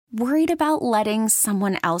Worried about letting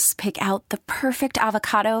someone else pick out the perfect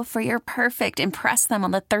avocado for your perfect impress them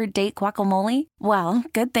on the third date guacamole? Well,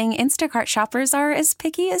 good thing Instacart shoppers are as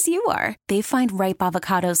picky as you are. They find ripe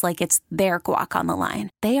avocados like it's their guac on the line.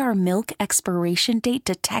 They are milk expiration date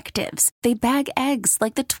detectives. They bag eggs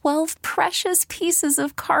like the 12 precious pieces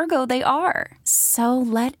of cargo they are. So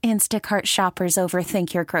let Instacart shoppers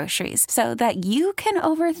overthink your groceries so that you can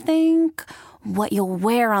overthink what you'll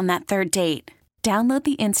wear on that third date. Download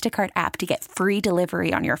the Instacart app to get free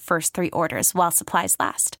delivery on your first 3 orders while supplies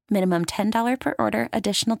last. Minimum $10 per order.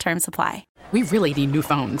 Additional terms apply. We really need new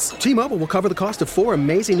phones. T-Mobile will cover the cost of 4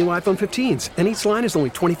 amazing new iPhone 15s, and each line is only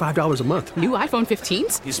 $25 a month. New iPhone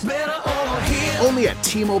 15s? It's better over here. Only at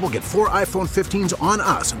T-Mobile, get 4 iPhone 15s on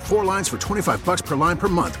us and 4 lines for $25 per line per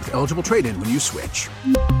month with eligible trade-in when you switch.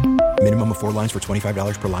 Minimum of 4 lines for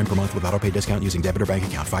 $25 per line per month with autopay discount using debit or bank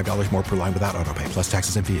account. $5 more per line without autopay, plus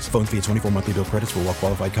taxes and fees. Phone fee at 24 monthly bill credits for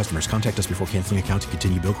well-qualified customers. Contact us before canceling account to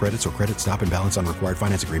continue bill credits or credit stop and balance on required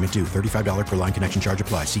finance agreement due. $35 per line connection charge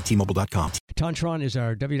applies. See T-Mobile.com. Troung is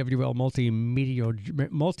our WWL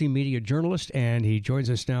multimedia journalist, and he joins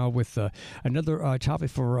us now with another topic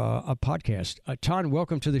for a podcast. Thanh,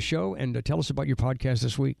 welcome to the show, and tell us about your podcast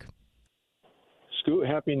this week. Scoot,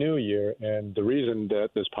 Happy New Year. And the reason that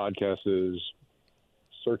this podcast is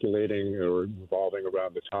circulating or revolving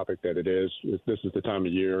around the topic that it is this is the time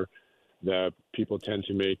of year that people tend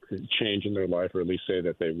to make change in their life, or at least say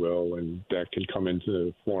that they will, and that can come into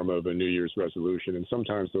the form of a New Year's resolution. And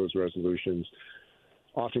sometimes those resolutions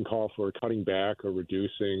often call for cutting back or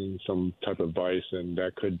reducing some type of vice, and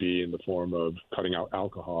that could be in the form of cutting out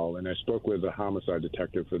alcohol. And I spoke with a homicide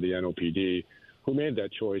detective for the NOPD who made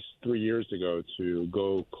that choice 3 years ago to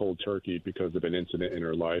go cold turkey because of an incident in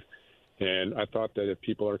her life. And I thought that if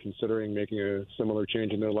people are considering making a similar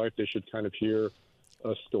change in their life, they should kind of hear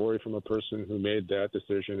a story from a person who made that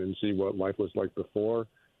decision and see what life was like before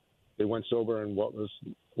they went sober and what was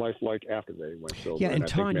life like after they went sober. Yeah, and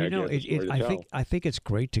Thanh, I think it's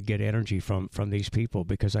great to get energy from these people,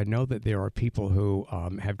 because I know that there are people who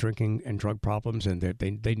have drinking and drug problems, and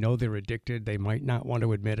they know they're addicted. They might not want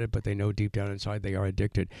to admit it, but they know deep down inside they are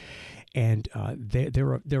addicted, and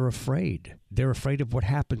they're afraid. They're afraid of what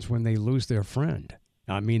happens when they lose their friend.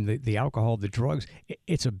 I mean, the alcohol, the drugs,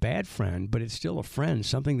 it's a bad friend, but it's still a friend,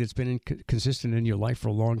 something that's been consistent in your life for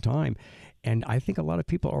a long time. And I think a lot of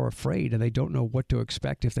people are afraid, and they don't know what to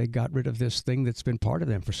expect if they got rid of this thing that's been part of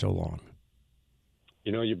them for so long.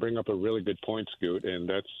 You know, you bring up a really good point, Scoot, and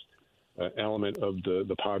that's an element of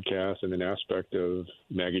the podcast and an aspect of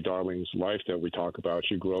Maggie Darling's life that we talk about.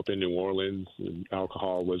 She grew up in New Orleans, and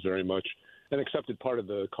alcohol was very much an accepted part of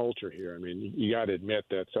the culture here. I mean, you got to admit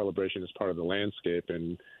that celebration is part of the landscape,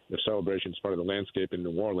 and if celebration is part of the landscape in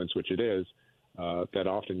New Orleans, which it is, that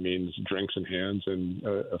often means drinks in hands and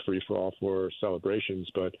a free-for-all for celebrations.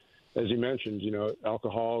 But as you mentioned, you know,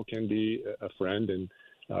 alcohol can be a friend, and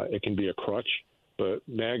it can be a crutch. But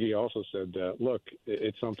Maggie also said that, look,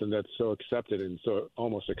 it's something that's so accepted and so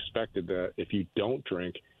almost expected that if you don't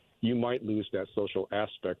drink, you might lose that social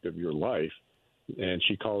aspect of your life. And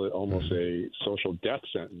she called it almost a social death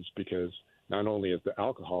sentence, because not only is the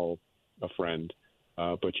alcohol a friend,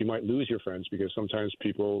 but you might lose your friends, because sometimes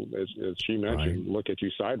people, as she mentioned, look at you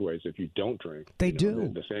sideways if you don't drink. They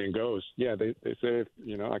do. The saying goes, they say,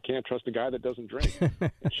 I can't trust a guy that doesn't drink.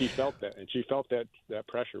 And she felt that, and she felt that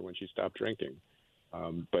pressure when she stopped drinking.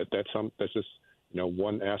 But that's just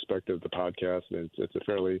one aspect of the podcast, and it's a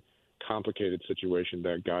fairly complicated situation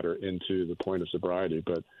that got her into the point of sobriety.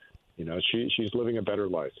 But she's living a better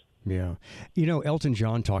life. Yeah. Elton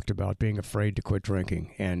John talked about being afraid to quit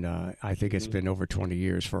drinking. And I think it's been over 20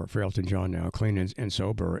 years for Elton John now, clean and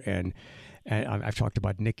sober. And I've talked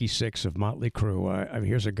about Nicky Sixx of Motley Crue. I mean,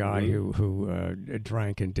 here's a guy who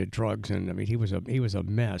drank and did drugs. And I mean, he was a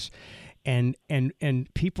mess. And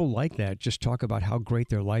people like that just talk about how great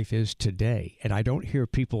their life is today. And I don't hear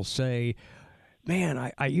people say,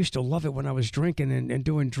 man, I used to love it when I was drinking and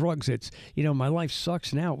doing drugs. It's, my life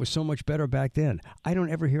sucks now. It was so much better back then. I don't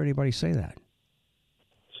ever hear anybody say that.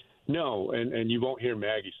 No, and you won't hear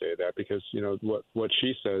Maggie say that, because, what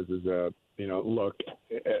she says is that, look,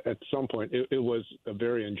 at some point it was a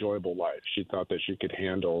very enjoyable life. She thought that she could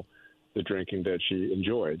handle the drinking that she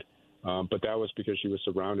enjoyed. But that was because she was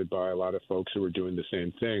surrounded by a lot of folks who were doing the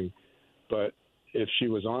same thing. But if she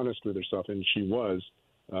was honest with herself, and she was,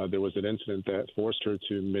 there was an incident that forced her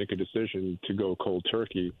to make a decision to go cold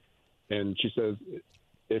turkey. And she says,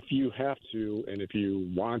 if you have to, and if you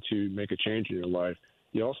want to make a change in your life,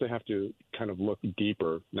 you also have to kind of look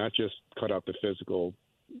deeper, not just cut out the physical,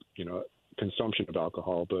 consumption of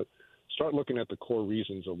alcohol, but start looking at the core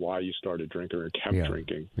reasons of why you started drinking or kept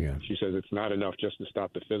drinking. Yeah. She says it's not enough just to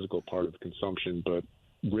stop the physical part of consumption, but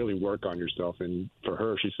really work on yourself. And for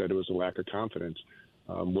her, she said it was a lack of confidence,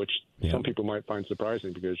 which some people might find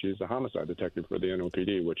surprising because she's a homicide detective for the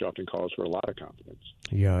NOPD, which often calls for a lot of confidence.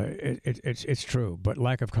 Yeah, it's true. But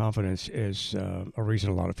lack of confidence is a reason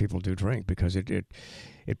a lot of people do drink, because it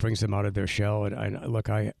brings them out of their shell. And look,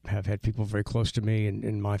 I have had people very close to me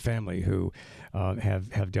in my family who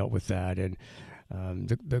have dealt with that. And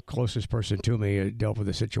the closest person to me dealt with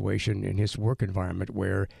a situation in his work environment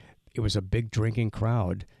where it was a big drinking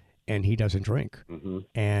crowd, and he doesn't drink. Mm-hmm.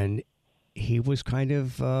 And he was kind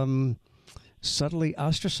of subtly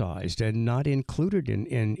ostracized and not included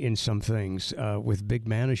in some things with big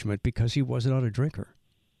management because he was not a drinker.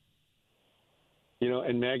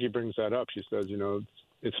 And Maggie brings that up. She says,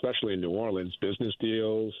 especially in New Orleans, business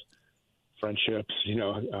deals, friendships,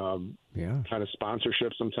 kind of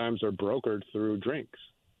sponsorships sometimes are brokered through drinks.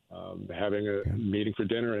 Having a meeting for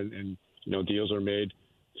dinner and deals are made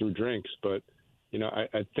through drinks. But,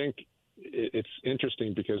 I think it's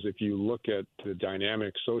interesting because if you look at the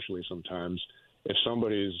dynamic socially sometimes, if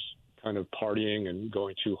somebody's kind of partying and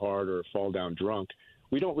going too hard or fall down drunk,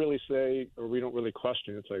 we don't really say, or we don't really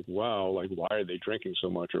question. It's like, wow, like, why are they drinking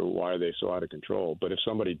so much, or why are they so out of control? But if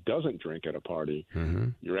somebody doesn't drink at a party,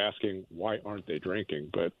 you're asking, why aren't they drinking?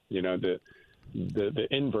 But, the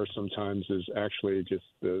inverse sometimes is actually just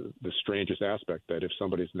the strangest aspect, that if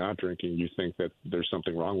somebody's not drinking, you think that there's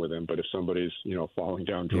something wrong with them. But if somebody's, falling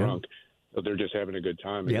down drunk, they're just having a good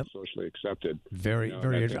time and it's socially accepted. Very.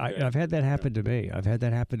 I've had that happen to me. I've had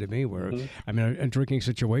that happen to me where I'm in a drinking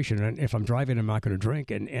situation, and if I'm driving, I'm not going to drink.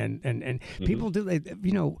 And people do,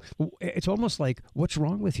 it's almost like, what's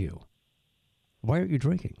wrong with you? Why aren't you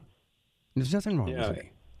drinking? There's nothing wrong with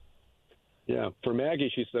me. Yeah, for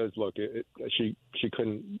Maggie, she says, look, she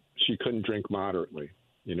couldn't drink moderately,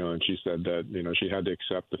 and she said that she had to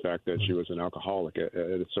accept the fact that she was an alcoholic at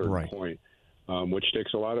a certain point, which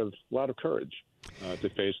takes a lot of courage to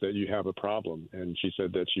face that you have a problem. And she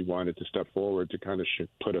said that she wanted to step forward to kind of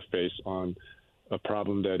put a face on a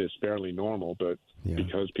problem that is fairly normal, but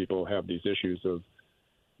because people have these issues of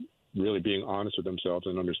really being honest with themselves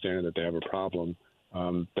and understanding that they have a problem,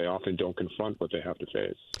 they often don't confront what they have to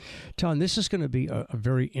face. Ton, this is going to be a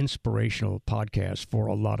very inspirational podcast for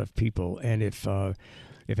a lot of people. And if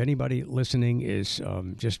anybody listening is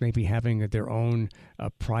just maybe having their own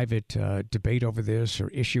private debate over this or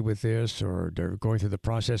issue with this, or they're going through the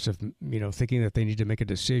process of, thinking that they need to make a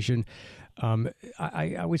decision,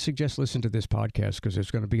 I would suggest listen to this podcast, because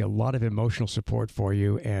there's going to be a lot of emotional support for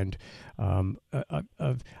you. And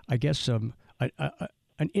I guess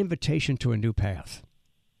an invitation to a new path.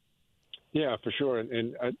 Yeah, for sure.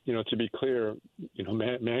 And to be clear,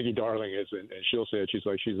 Maggie Darling is, and she'll say it,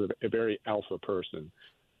 she's a very alpha person.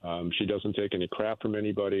 She doesn't take any crap from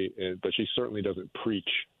anybody, but she certainly doesn't preach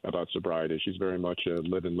about sobriety. She's very much a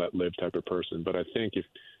live and let live type of person. But I think if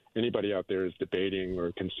anybody out there is debating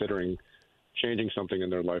or considering changing something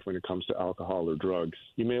in their life when it comes to alcohol or drugs,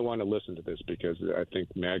 you may want to listen to this, because I think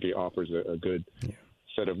Maggie offers a good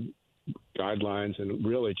set of guidelines and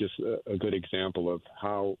really just a good example of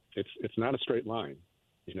how it's not a straight line.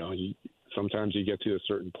 Sometimes you get to a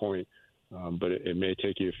certain point, but it may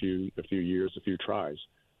take you a few years, a few tries.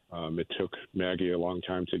 It took Maggie a long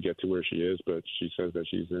time to get to where she is, but she says that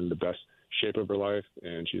she's in the best shape of her life,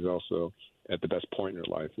 and she's also at the best point in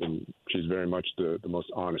her life, and she's very much the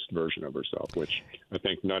most honest version of herself, which I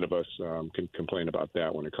think none of us can complain about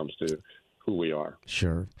that when it comes to who we are.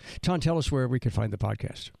 Sure. Ton, tell us where we can find the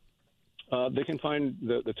podcast. They can find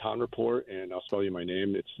the Town Report, and I'll spell you my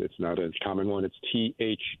name. It's not a common one. It's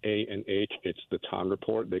THANH. It's the Town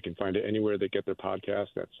Report. They can find it anywhere they get their podcast.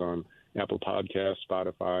 That's on Apple Podcasts,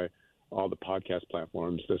 Spotify, all the podcast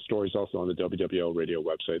platforms. The story's also on the WWL radio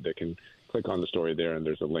website. They can click on the story there, and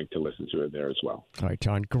there's a link to listen to it there as well. All right,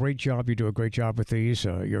 Ton, great job. You do a great job with these.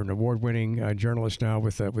 You're an award-winning journalist now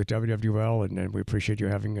with WWL, and we appreciate you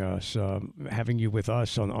having you with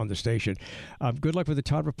us on the station. Good luck with the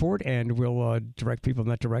Todd Report, and we'll direct people in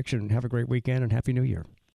that direction. Have a great weekend, and Happy New Year.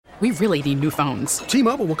 We really need new phones.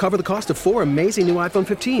 T-Mobile will cover the cost of 4 amazing new iPhone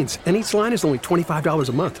 15s, and each line is only $25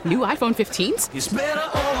 a month. New iPhone 15s? It's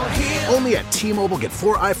better over here. Only at T-Mobile, get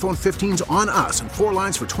 4 iPhone 15s on us and 4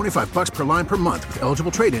 lines for $25 per line per month with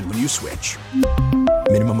eligible trade-in when you switch.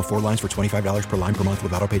 Minimum of 4 lines for $25 per line per month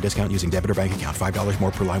with autopay discount using debit or bank account. $5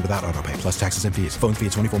 more per line without autopay, plus taxes and fees. Phone fee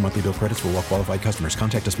at 24 monthly bill credits for well-qualified customers.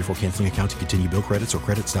 Contact us before canceling account to continue bill credits or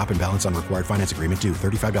credit stop and balance on required finance agreement due.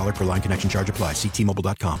 $35 per line connection charge applies. See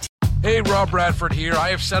T-Mobile.com. Hey, Rob Bradford here. I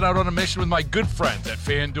have set out on a mission with my good friends at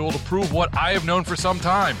FanDuel to prove what I have known for some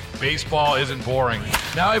time. Baseball isn't boring.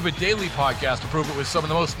 Now I have a daily podcast to prove it with some of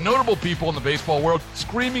the most notable people in the baseball world,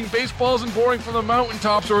 screaming baseball isn't boring from the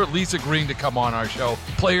mountaintops, or at least agreeing to come on our show.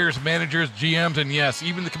 Players, managers, GMs, and yes,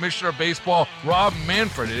 even the commissioner of baseball, Rob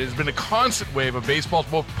Manfred. It has been a constant wave of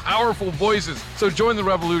baseball's most powerful voices. So join the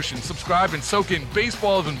revolution. Subscribe and soak in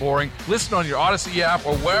Baseball Isn't Boring. Listen on your Odyssey app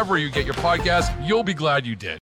or wherever you get your podcasts. You'll be glad you did.